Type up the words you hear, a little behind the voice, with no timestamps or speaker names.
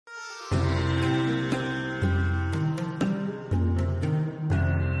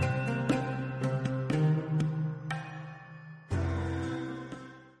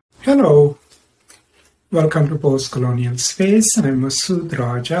Hello, welcome to Post-Colonial Space. I'm Masood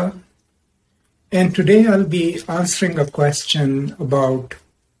Raja, and today I'll be answering a question about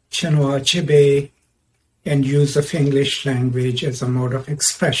Chinua Achebe and use of English language as a mode of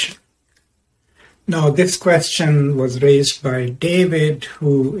expression. Now, this question was raised by David,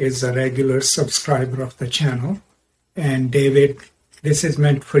 who is a regular subscriber of the channel. And David, this is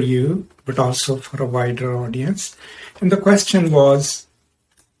meant for you, but also for a wider audience. And the question was,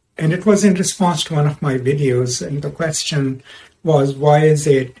 and it was in response to one of my videos, and the question was, why is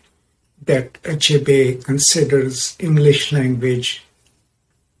it that Achebe considers English language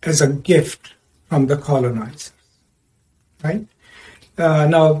as a gift from the colonizers, right?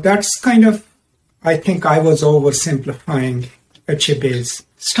 Now, that's kind of, I think I was oversimplifying Achebe's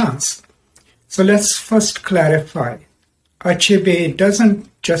stance. So let's first clarify. Achebe doesn't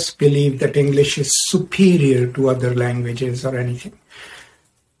just believe that English is superior to other languages or anything.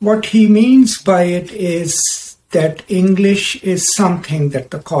 What he means by it is that English is something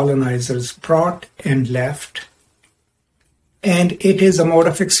that the colonizers brought and left, and it is a mode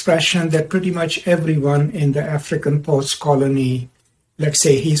of expression that pretty much everyone in the African post-colony, let's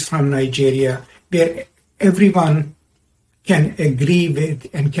say he's from Nigeria, where everyone can agree with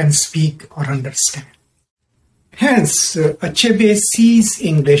and can speak or understand. Hence, Achebe sees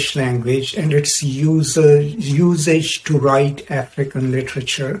English language and its usage to write African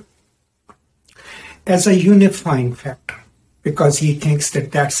literature as a unifying factor, because he thinks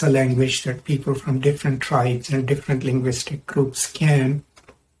that that's a language that people from different tribes and different linguistic groups can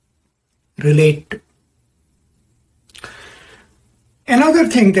relate to. Another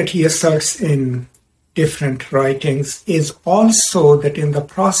thing that he asserts in different writings is also that in the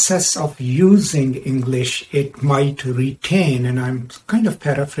process of using English, it might retain, and I'm kind of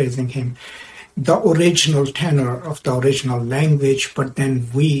paraphrasing him, the original tenor of the original language, but then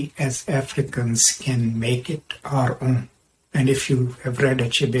we as Africans can make it our own. And if you have read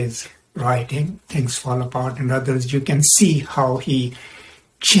Achebe's writing, Things Fall Apart and others, you can see how he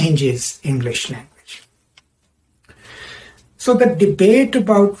changes English language. So the debate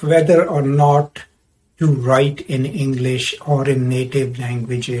about whether or not to write in English or in native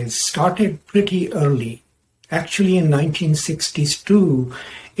languages started pretty early. Actually, in 1962,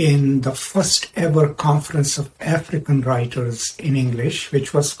 in the first ever Conference of African Writers in English,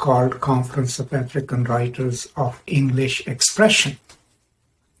 which was called Conference of African Writers of English Expression,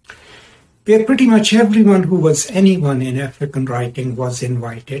 where pretty much everyone who was anyone in African writing was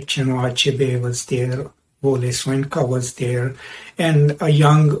invited. Chinua Achebe was there, Wole Soyinka was there, and a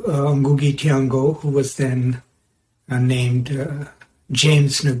young Ngugi Thiong'o, who was then named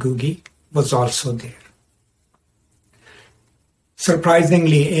James Ngugi, was also there.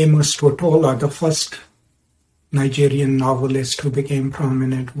 Surprisingly, Amos Tuotola, the first Nigerian novelist who became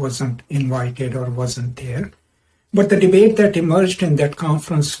prominent, wasn't invited or wasn't there. But the debate that emerged in that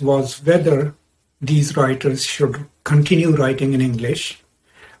conference was whether these writers should continue writing in English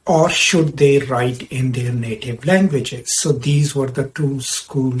or should they write in their native languages. So these were the two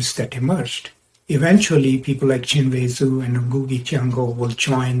schools that emerged. Eventually, people like Chinwezu and Ngugi Thiong'o will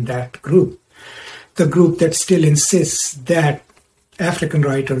join that group, the group that still insists that African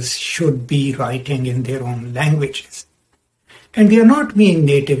writers should be writing in their own languages. And they are not being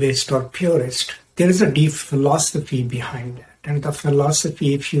nativist or purist. There is a deep philosophy behind that. And the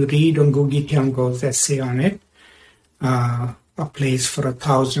philosophy, if you read Ngugi Thiong'o's essay on it, A Place for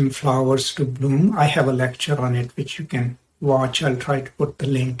 1,000 Flowers to Bloom, I have a lecture on it which you can watch. I'll try to put the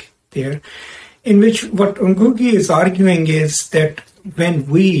link there, in which what Ngugi is arguing is that when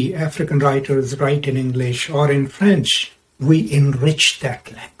we African writers write in English or in French, we enrich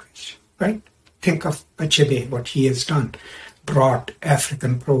that language, right? Think of Achebe, what he has done, brought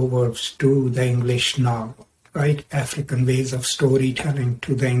African proverbs to the English novel, right? African ways of storytelling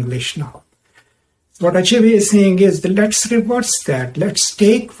to the English novel. What Achebe is saying is that let's reverse that. Let's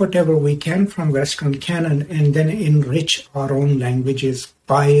take whatever we can from Western canon and then enrich our own languages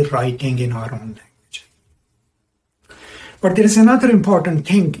by writing in our own language. But there is another important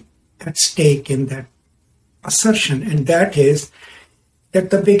thing at stake in that assertion, and that is that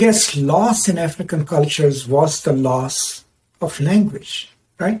the biggest loss in African cultures was the loss of language,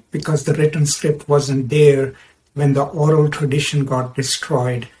 right? Because the written script wasn't there. When the oral tradition got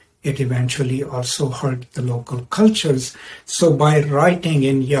destroyed, it eventually also hurt the local cultures. So by writing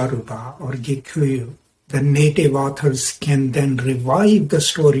in Yoruba or Gikuyu, the native authors can then revive the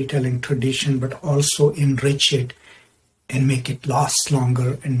storytelling tradition, but also enrich it and make it last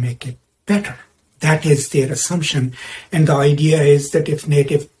longer and make it better. That is their assumption. And the idea is that if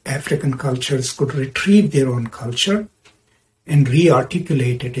native African cultures could retrieve their own culture, and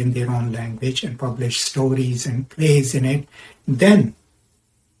re-articulate it in their own language and publish stories and plays in it, then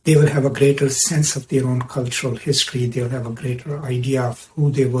they will have a greater sense of their own cultural history. They'll have a greater idea of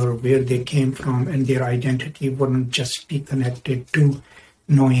who they were, where they came from, and their identity wouldn't just be connected to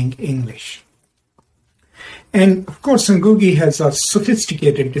knowing English. And of course, Ngugi has a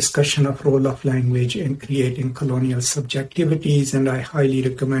sophisticated discussion of role of language in creating colonial subjectivities, and I highly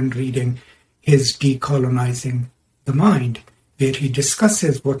recommend reading his Decolonizing the Mind, where he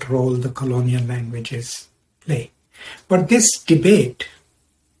discusses what role the colonial languages play. But this debate,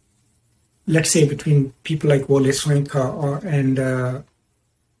 let's say between people like Wole Soyinka and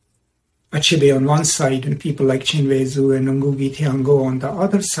Achebe on one side and people like Chinua and Ngugi Thiong'o on the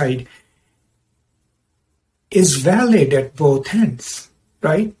other side, is valid at both ends,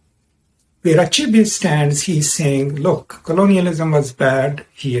 right? Where Achebe stands, he's saying, look, colonialism was bad.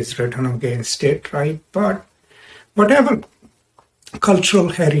 He has written against it, right? But whatever cultural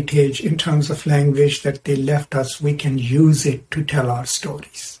heritage in terms of language that they left us, we can use it to tell our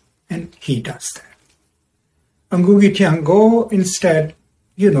stories. And he does that. Ngugi Thiong'o instead,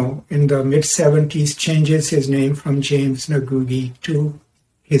 in the mid-70s, changes his name from James Ngugi to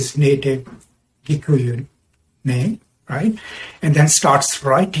his native Gikuyu name, right? And then starts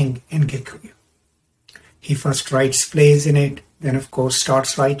writing in Gikuyu. He first writes plays in it, then of course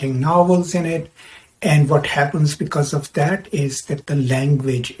starts writing novels in it. And what happens because of that is that the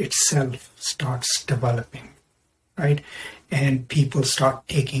language itself starts developing, right? And people start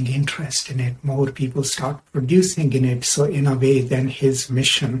taking interest in it. More people start producing in it. So in a way, then his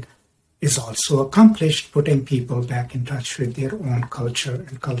mission is also accomplished, putting people back in touch with their own culture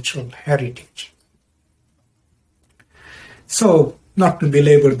and cultural heritage. So, not to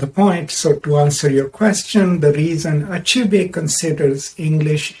belabor the point, so to answer your question, the reason Achebe considers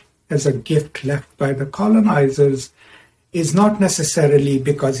English as a gift left by the colonizers is not necessarily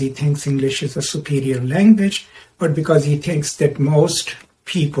because he thinks English is a superior language, but because he thinks that most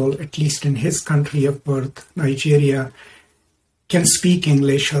people, at least in his country of birth, Nigeria, can speak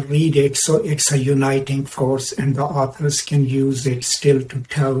English or read it, so it's a uniting force, and the authors can use it still to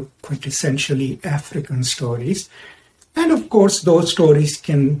tell quintessentially African stories. And of course, those stories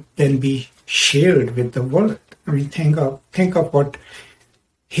can then be shared with the world. I mean, think of what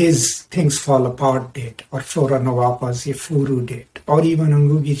his Things Fall Apart did, or Flora Nwapa's Ifuru did, or even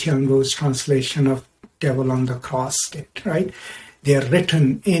Ngugi Thiong'o's translation of Devil on the Cross did, right? They're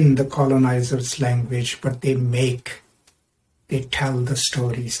written in the colonizer's language, but they tell the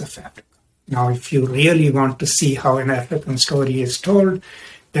stories of Africa. Now, if you really want to see how an African story is told,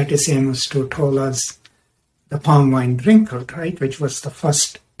 that is Amos Tutuola's The Palm Wine Drinker, right, which was the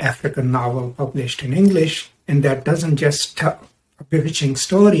first African novel published in English, and that doesn't just tell a bewitching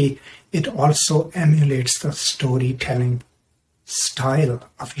story, it also emulates the storytelling style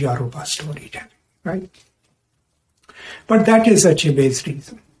of Yoruba storytelling, right? But that is Achebe's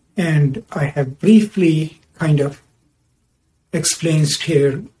reason, and I have briefly kind of explained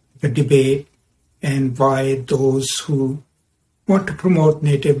here the debate and why those who want to promote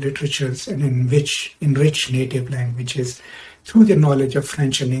native literatures and enrich native languages through their knowledge of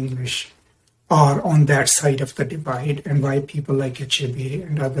French and English are on that side of the divide, and why people like Achebe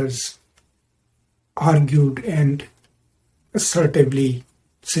and others argued and assertively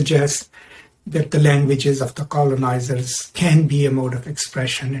suggest that the languages of the colonizers can be a mode of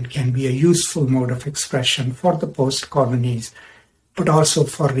expression and can be a useful mode of expression for the post-colonies, but also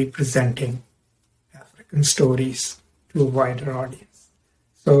for representing African stories to a wider audience.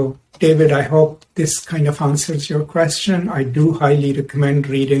 So, David, I hope this kind of answers your question. I do highly recommend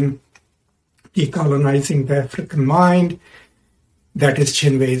reading Decolonizing the African Mind, that is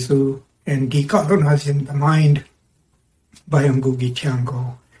Chinua, and Decolonizing the Mind by Ngugi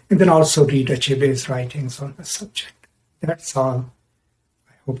Thiong'o, and then also read Achebe's writings on the subject. That's all.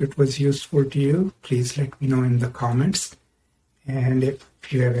 I hope it was useful to you. Please let me know in the comments. And if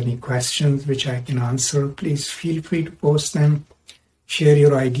you have any questions which I can answer, please feel free to post them. Share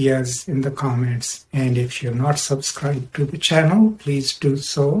your ideas in the comments. And if you're not subscribed to the channel, please do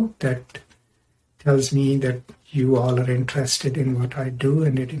so. That tells me that you all are interested in what I do,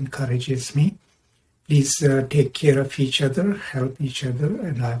 and it encourages me. Please take care of each other, help each other,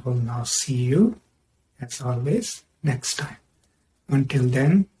 and I will now see you, as always, next time. Until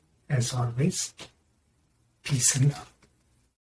then, as always, peace and love.